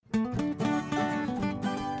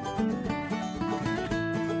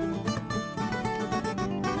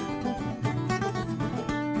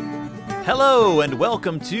Hello and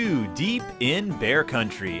welcome to Deep in Bear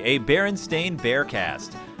Country, a Berenstain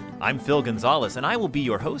Bearcast. I'm Phil Gonzalez, and I will be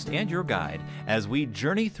your host and your guide as we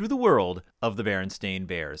journey through the world of the Berenstain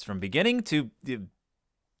Bears, from beginning to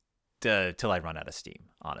till I run out of steam,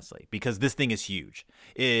 honestly, because this thing is huge.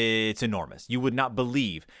 It's enormous. You would not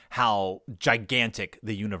believe how gigantic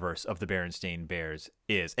the universe of the Berenstain Bears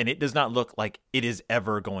is, and it does not look like it is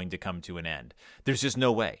ever going to come to an end. There's just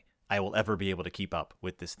no way I will ever be able to keep up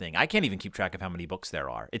with this thing. I can't even keep track of how many books there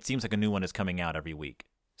are. It seems like a new one is coming out every week,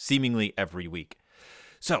 seemingly every week.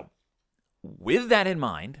 So, with that in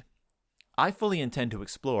mind, I fully intend to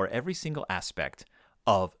explore every single aspect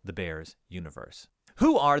of the Bears universe.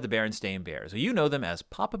 Who are the Berenstain Bears? Well, you know them as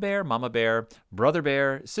Papa Bear, Mama Bear, Brother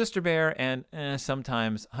Bear, Sister Bear, and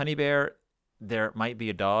sometimes Honey Bear. There might be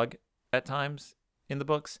a dog at times in the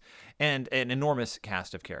books, and an enormous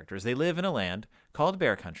cast of characters. They live in a land called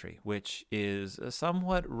Bear Country, which is a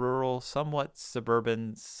somewhat rural, somewhat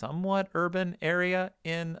suburban, somewhat urban area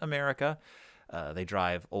in America. They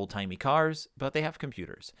drive old-timey cars, but they have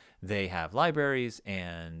computers. They have libraries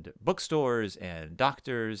and bookstores and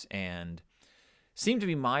doctors, and seem to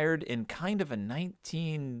be mired in kind of a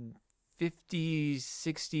 1950s,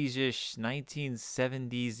 60s-ish,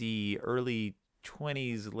 1970s-y, early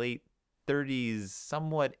 20s, late 30s,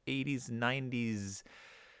 somewhat 80s, 90s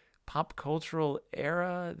pop cultural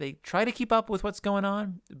era. They try to keep up with what's going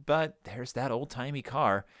on, but there's that old-timey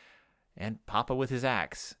car and Papa with his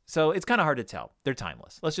axe. So it's kind of hard to tell. They're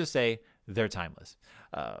timeless. Let's just say they're timeless.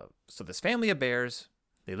 So this family of bears,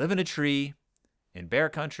 they live in a tree in Bear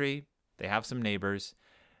Country. They have some neighbors.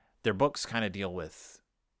 Their books kind of deal with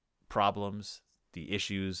problems, the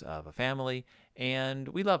issues of a family, and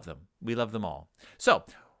we love them. We love them all. So,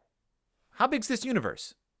 how big's this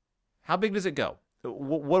universe? How big does it go?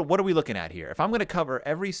 What are we looking at here? If I'm going to cover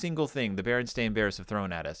every single thing the Berenstain Bears have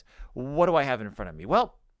thrown at us, what do I have in front of me?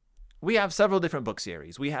 Well, we have several different book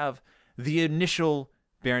series. We have the initial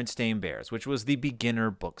Berenstain Bears, which was the beginner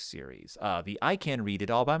book series, the I Can Read It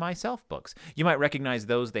All by Myself books. You might recognize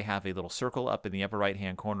those. They have a little circle up in the upper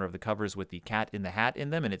right-hand corner of the covers with the cat in the hat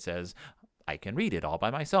in them, and it says, I Can Read It All by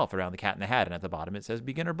Myself around the cat in the hat, and at the bottom it says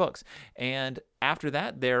beginner books. And after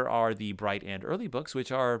that, there are the bright and early books,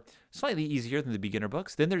 which are slightly easier than the beginner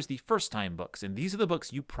books. Then there's the first time books, and these are the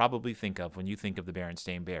books you probably think of when you think of the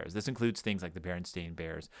Berenstain Bears. This includes things like the Berenstain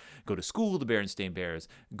Bears Go to School, the Berenstain Bears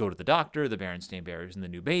Go to the Doctor, the Berenstain Bears and the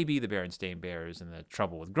New Baby, the Berenstain Bears and the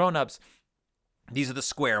Trouble with Grown-Ups. These are the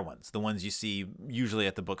square ones, the ones you see usually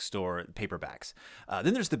at the bookstore, paperbacks.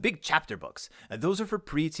 Then there's the big chapter books. Those are for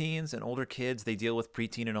preteens and older kids. They deal with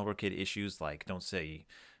preteen and older kid issues like don't say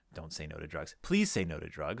no to drugs. Please say no to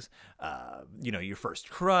drugs. Your first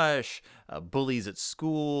crush, bullies at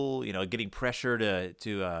school, getting pressure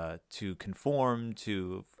to conform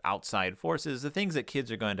to outside forces, the things that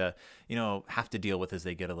kids are going to, have to deal with as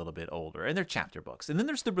they get a little bit older. And they're chapter books. And then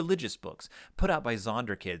there's the religious books put out by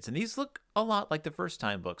Zonderkids. And these look a lot like the first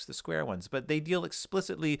time books, the square ones, but they deal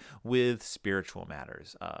explicitly with spiritual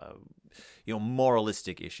matters,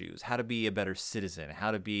 moralistic issues, how to be a better citizen,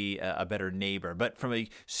 how to be a better neighbor, but from a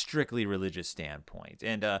strictly religious standpoint.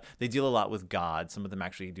 And they deal a lot with God. Some of them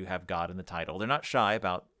actually do have God in the title. They're not shy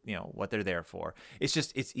about what they're there for.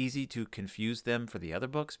 It's easy to confuse them for the other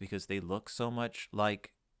books because they look so much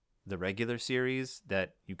like the regular series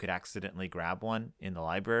that you could accidentally grab one in the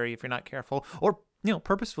library if you're not careful, or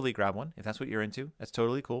purposefully grab one if that's what you're into. That's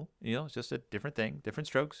totally cool. It's just a different thing, different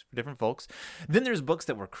strokes for different folks. Then there's books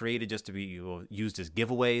that were created just to be used as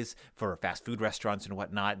giveaways for fast food restaurants and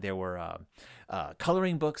whatnot. There were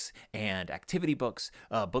coloring books and activity books,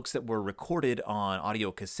 books that were recorded on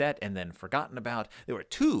audio cassette and then forgotten about. There were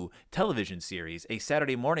 2 television series, a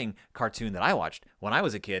Saturday morning cartoon that I watched when I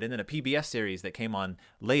was a kid, and then a PBS series that came on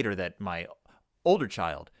later that my older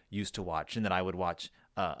child used to watch and that I would watch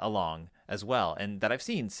along as well, and that I've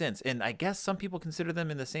seen since. And I guess some people consider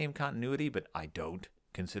them in the same continuity, but I don't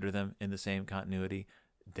consider them in the same continuity.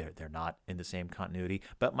 They're not in the same continuity.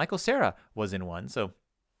 But Michael Cera was in one, so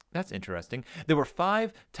that's interesting. There were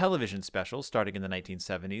 5 television specials starting in the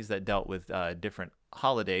 1970s that dealt with different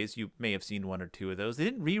holidays. You may have seen 1 or 2 of those. They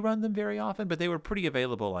didn't rerun them very often, but they were pretty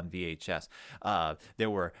available on VHS. There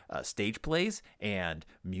were stage plays and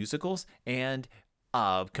musicals and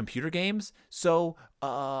computer games. So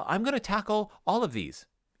I'm going to tackle all of these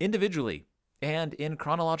individually and in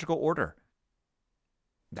chronological order.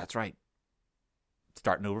 That's right.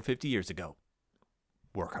 Starting over 50 years ago.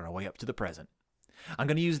 Working our way up to the present. I'm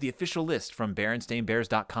going to use the official list from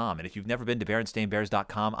BerenstainBears.com. And if you've never been to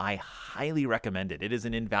BerenstainBears.com, I highly recommend it. It is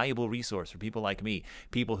an invaluable resource for people like me,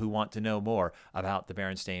 people who want to know more about the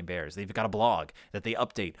Berenstain Bears. They've got a blog that they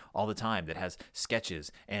update all the time that has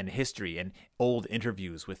sketches and history and old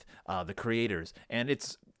interviews with the creators. And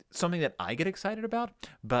it's something that I get excited about,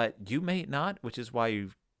 but you may not, which is why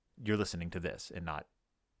you're listening to this and not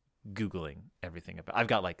Googling everything about. I've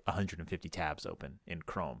got like 150 tabs open in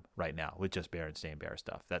Chrome right now with just Berenstain Bear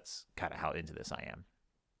stuff. That's kind of how into this I am.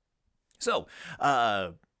 So,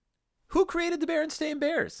 who created the Berenstain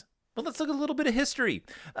Bears? Well, let's look at a little bit of history.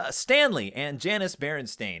 Stanley and Janice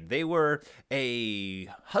Berenstain, they were a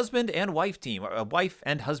husband and wife team, or a wife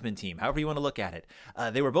and husband team, however you want to look at it.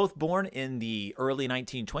 They were both born in the early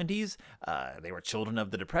 1920s. They were children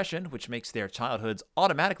of the Depression, which makes their childhoods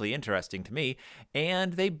automatically interesting to me.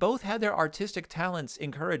 And they both had their artistic talents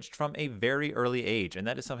encouraged from a very early age. And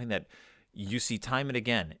that is something that you see time and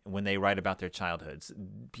again when they write about their childhoods.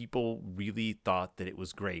 People really thought that it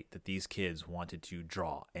was great that these kids wanted to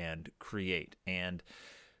draw and create. And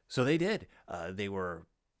so they did. They were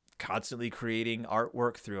constantly creating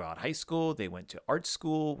artwork throughout high school. They went to art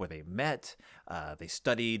school where they met. They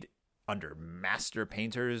studied under master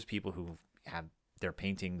painters, people who have their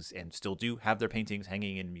paintings and still do have their paintings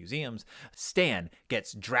hanging in museums. Stan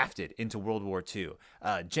gets drafted into World War II.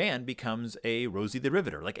 Jan becomes a Rosie the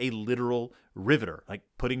Riveter, like a literal riveter, like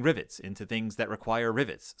putting rivets into things that require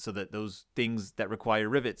rivets so that those things that require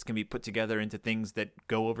rivets can be put together into things that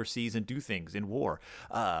go overseas and do things in war.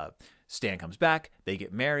 Stan comes back, they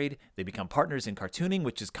get married, they become partners in cartooning,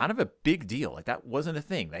 which is kind of a big deal. Like that wasn't a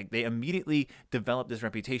thing. Like they immediately developed this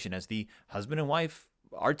reputation as the husband and wife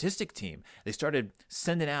artistic team. They started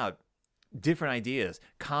sending out different ideas,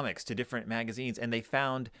 comics to different magazines, and they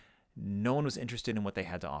found no one was interested in what they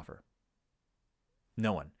had to offer.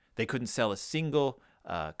 No one. They couldn't sell a single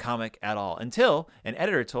comic at all until an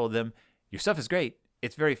editor told them, your stuff is great,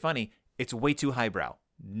 it's very funny, it's way too highbrow.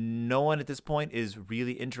 No one at this point is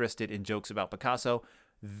really interested in jokes about Picasso.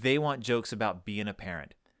 They want jokes about being a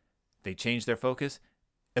parent. They changed their focus,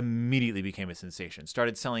 immediately became a sensation,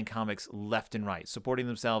 started selling comics left and right, supporting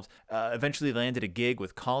themselves, eventually landed a gig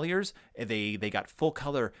with Collier's. They got full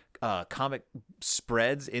color comic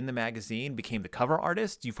spreads in the magazine, became the cover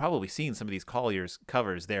artist. You've probably seen some of these Collier's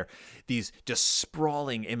covers. They're these just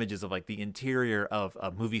sprawling images of like the interior of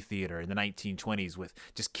a movie theater in the 1920s with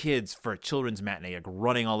just kids for a children's matinee like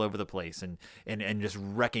running all over the place and just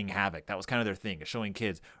wrecking havoc. That was kind of their thing, showing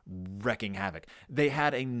kids wrecking havoc. They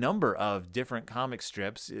had a number of different comic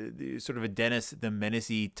strips, sort of a Dennis the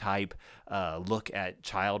Menace type look at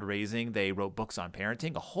child raising. They wrote books on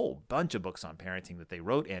parenting, a whole bunch of books on parenting that they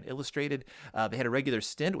wrote and illustrated. They had a regular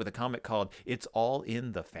stint with a comic called It's All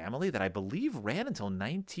in the Family that I believe ran until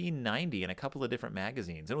 1990 in a couple of different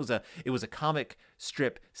magazines. It was a comic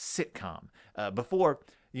strip sitcom. Before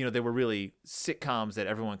there were really sitcoms that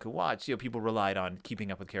everyone could watch. People relied on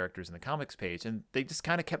keeping up with characters in the comics page, and they just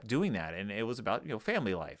kind of kept doing that. And it was about,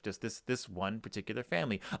 family life, just this one particular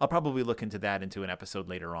family. I'll probably look into that into an episode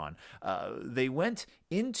later on. They went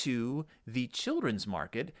into the children's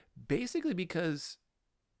market basically because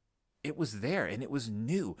it was there and it was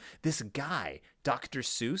new. This guy, Dr.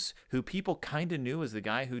 Seuss, who people kind of knew as the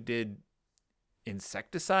guy who did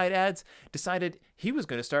insecticide ads, decided he was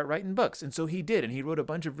going to start writing books. And so he did. And he wrote a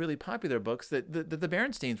bunch of really popular books that the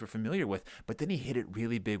Berenstains were familiar with. But then he hit it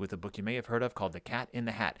really big with a book you may have heard of called The Cat in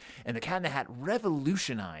the Hat. And The Cat in the Hat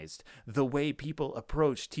revolutionized the way people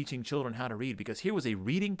approach teaching children how to read, because here was a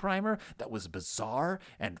reading primer that was bizarre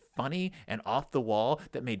and funny and off the wall,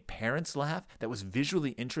 that made parents laugh, that was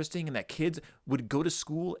visually interesting, and that kids would go to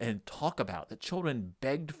school and talk about, that children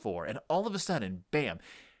begged for. And all of a sudden, bam,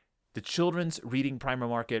 the children's reading primer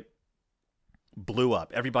market blew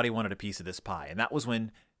up. Everybody wanted a piece of this pie. And that was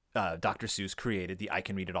when Dr. Seuss created the I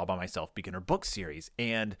Can Read It All by Myself beginner book series.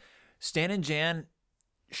 And Stan and Jan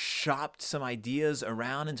shopped some ideas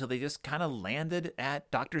around until they just kind of landed at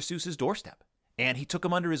Dr. Seuss's doorstep. And he took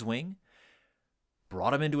them under his wing,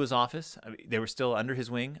 brought them into his office. They were still under his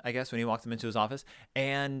wing, I guess, when he walked them into his office,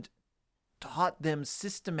 and taught them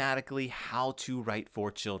systematically how to write for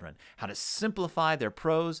children, how to simplify their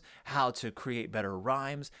prose, how to create better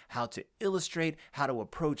rhymes, how to illustrate, how to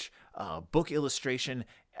approach book illustration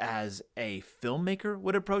as a filmmaker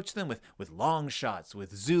would approach them, with long shots,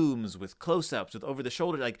 with zooms, with close-ups, with over the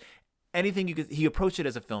shoulder, like anything you could. He approached it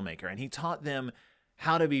as a filmmaker, and he taught them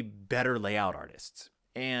how to be better layout artists.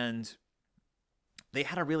 And they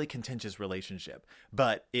had a really contentious relationship,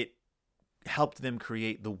 but it helped them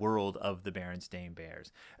create the world of the Berenstain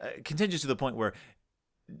Bears. Contentious to the point where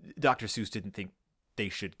Dr. Seuss didn't think they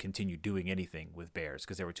should continue doing anything with bears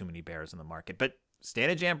because there were too many bears in the market. But Stan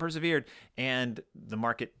and Jan persevered, and the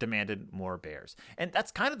market demanded more bears. And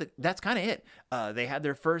that's kind of it. They had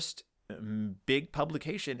their first big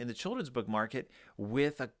publication in the children's book market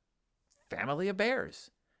with a family of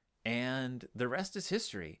bears, and the rest is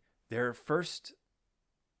history. Their first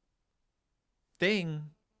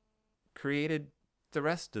thing created the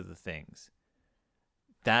rest of the things.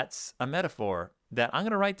 That's a metaphor that I'm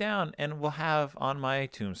going to write down and will have on my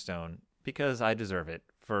tombstone because I deserve it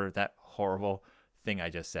for that horrible thing I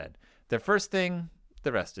just said. Their first thing,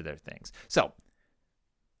 the rest of their things. So,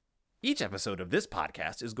 each episode of this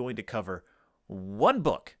podcast is going to cover one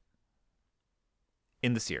book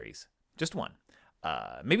in the series. Just one.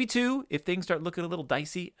 Maybe two if things start looking a little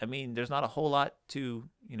dicey. I mean, there's not a whole lot to,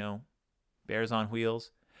 Bears on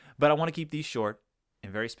Wheels. But I want to keep these short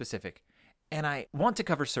and very specific. And I want to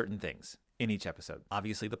cover certain things in each episode.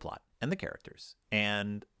 Obviously, the plot and the characters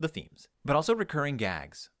and the themes, but also recurring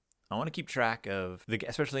gags. I want to keep track of,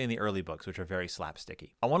 especially in the early books, which are very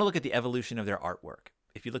slapsticky. I want to look at the evolution of their artwork.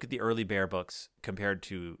 If you look at the early Bear books compared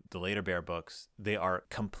to the later Bear books, they are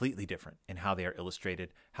completely different in how they are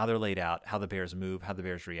illustrated, how they're laid out, how the bears move, how the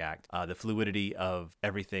bears react. The fluidity of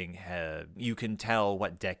everything, you can tell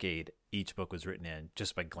what decade each book was written in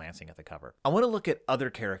just by glancing at the cover. I want to look at other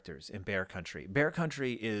characters in Bear Country. Bear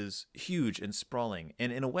Country is huge and sprawling,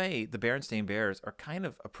 and in a way, the Berenstain Bears are kind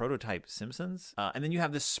of a prototype Simpsons. And then you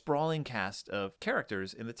have this sprawling cast of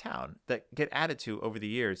characters in the town that get added to over the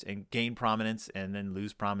years and gain prominence and then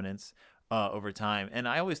lose prominence over time. And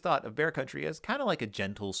I always thought of Bear Country as kind of like a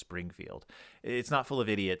gentle Springfield. It's not full of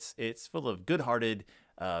idiots. It's full of good-hearted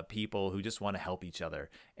people who just want to help each other,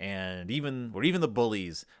 and even the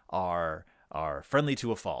bullies are friendly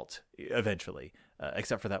to a fault eventually,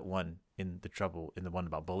 except for that one in the one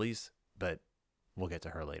about bullies. But we'll get to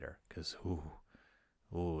her later because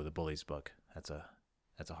the bullies book, that's a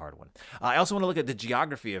hard one. I also want to look at the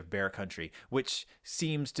geography of Bear Country, which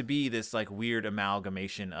seems to be this like weird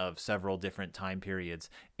amalgamation of several different time periods.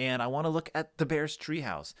 And I want to look at the bear's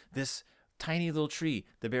treehouse, this tiny little tree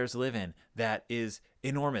the bears live in that is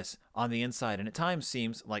enormous on the inside, and at times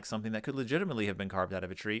seems like something that could legitimately have been carved out of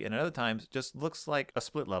a tree, and at other times just looks like a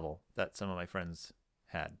split level that some of my friends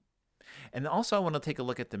had. And also I want to take a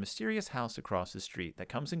look at the mysterious house across the street that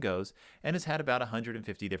comes and goes and has had about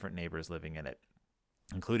 150 different neighbors living in it,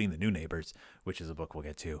 including the new neighbors, which is a book we'll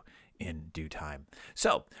get to in due time.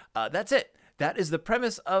 So that's it. That is the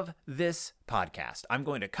premise of this podcast. I'm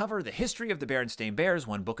going to cover the history of the Berenstain Bears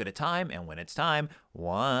one book at a time, and when it's time,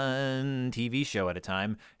 one TV show at a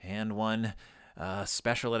time, and one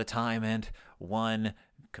special at a time, and one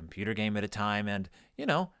computer game at a time, and,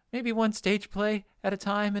 maybe one stage play at a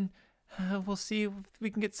time, and we'll see if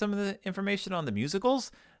we can get some of the information on the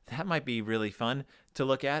musicals. That might be really fun to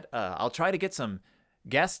look at. I'll try to get some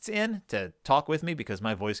guests in to talk with me because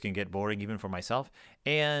my voice can get boring even for myself.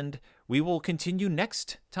 And we will continue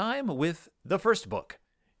next time with the first book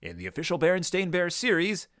in the official Berenstain Bears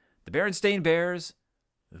series, The Berenstain Bears,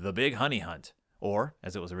 The Big Honey Hunt, or,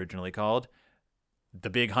 as it was originally called, The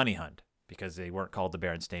Big Honey Hunt, because they weren't called the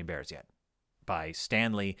Berenstain Bears yet, by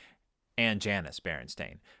Stanley and Janice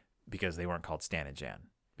Berenstain, because they weren't called Stan and Jan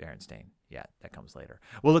Berenstain yet. That comes later.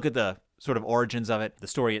 We'll look at the sort of origins of it, the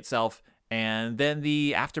story itself, and then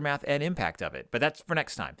the aftermath and impact of it. But that's for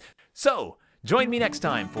next time. So, join me next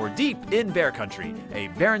time for Deep in Bear Country, a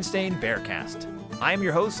Berenstain Bearcast. I am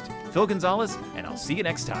your host, Phil Gonzalez, and I'll see you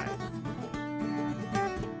next time.